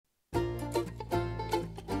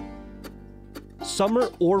summer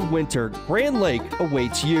or winter, Grand Lake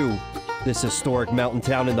awaits you. This historic mountain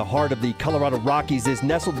town in the heart of the Colorado Rockies is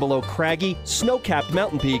nestled below craggy, snow-capped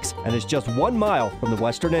mountain peaks and is just 1 mile from the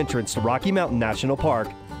western entrance to Rocky Mountain National Park.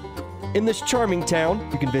 In this charming town,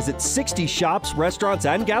 you can visit 60 shops, restaurants,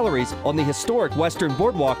 and galleries on the historic Western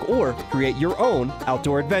Boardwalk or create your own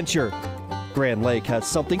outdoor adventure. Grand Lake has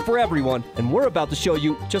something for everyone, and we're about to show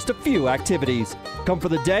you just a few activities. Come for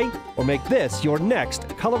the day or make this your next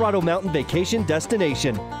Colorado mountain vacation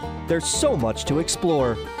destination. There's so much to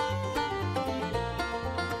explore.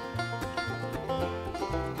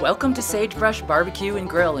 Welcome to Sagebrush Barbecue and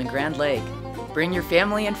Grill in Grand Lake. Bring your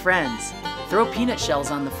family and friends. Throw peanut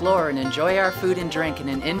shells on the floor and enjoy our food and drink in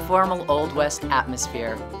an informal Old West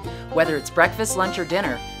atmosphere. Whether it's breakfast, lunch, or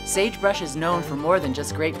dinner, Sagebrush is known for more than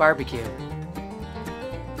just great barbecue.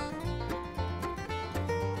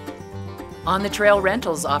 On the Trail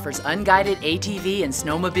Rentals offers unguided ATV and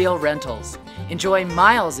snowmobile rentals. Enjoy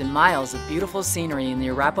miles and miles of beautiful scenery in the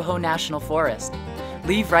Arapahoe National Forest.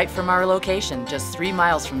 Leave right from our location, just 3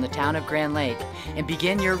 miles from the town of Grand Lake, and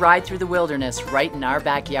begin your ride through the wilderness right in our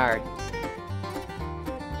backyard.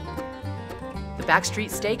 The Backstreet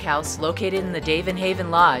Steakhouse, located in the Dave and Haven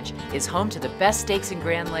Lodge, is home to the best steaks in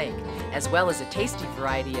Grand Lake, as well as a tasty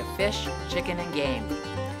variety of fish, chicken, and game.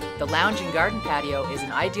 The lounge and garden patio is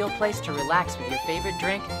an ideal place to relax with your favorite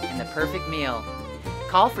drink and the perfect meal.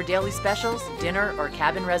 Call for daily specials, dinner, or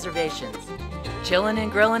cabin reservations. Chillin'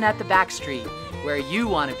 and grillin' at the Backstreet, where you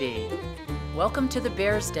want to be. Welcome to the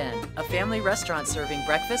Bear's Den, a family restaurant serving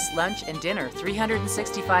breakfast, lunch, and dinner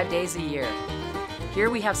 365 days a year.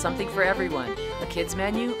 Here we have something for everyone, a kids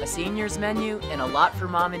menu, a seniors menu, and a lot for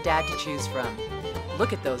mom and dad to choose from.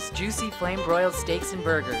 Look at those juicy flame-broiled steaks and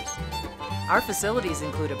burgers. Our facilities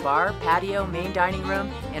include a bar, patio, main dining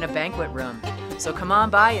room, and a banquet room. So come on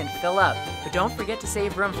by and fill up, but don't forget to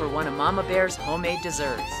save room for one of Mama Bear's homemade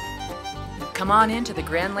desserts. Come on into the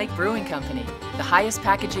Grand Lake Brewing Company, the highest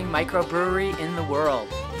packaging microbrewery in the world.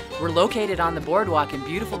 We're located on the boardwalk in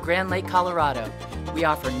beautiful Grand Lake, Colorado. We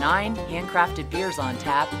offer 9 handcrafted beers on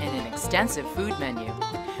tap and an extensive food menu.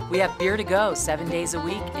 We have beer to go 7 days a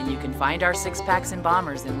week, and you can find our 6-packs and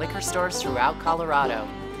bombers in liquor stores throughout Colorado.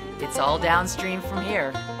 It's all downstream from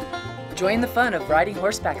here. Join the fun of riding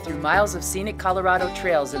horseback through miles of scenic Colorado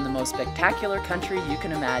trails in the most spectacular country you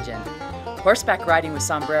can imagine. Horseback riding with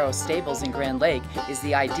Sombrero Stables in Grand Lake is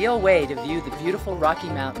the ideal way to view the beautiful Rocky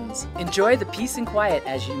Mountains. Enjoy the peace and quiet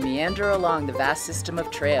as you meander along the vast system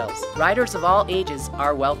of trails. Riders of all ages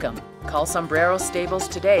are welcome. Call Sombrero Stables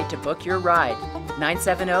today to book your ride.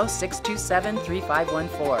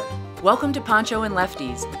 970-627-3514. Welcome to Pancho and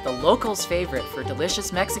Lefty's, the locals' favorite for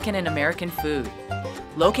delicious Mexican and American food.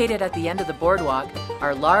 Located at the end of the boardwalk,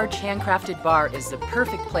 our large handcrafted bar is the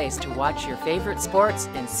perfect place to watch your favorite sports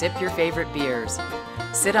and sip your favorite beers.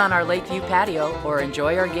 Sit on our Lakeview patio or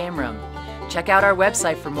enjoy our game room. Check out our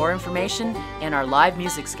website for more information and our live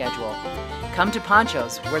music schedule. Come to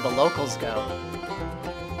Pancho's, where the locals go.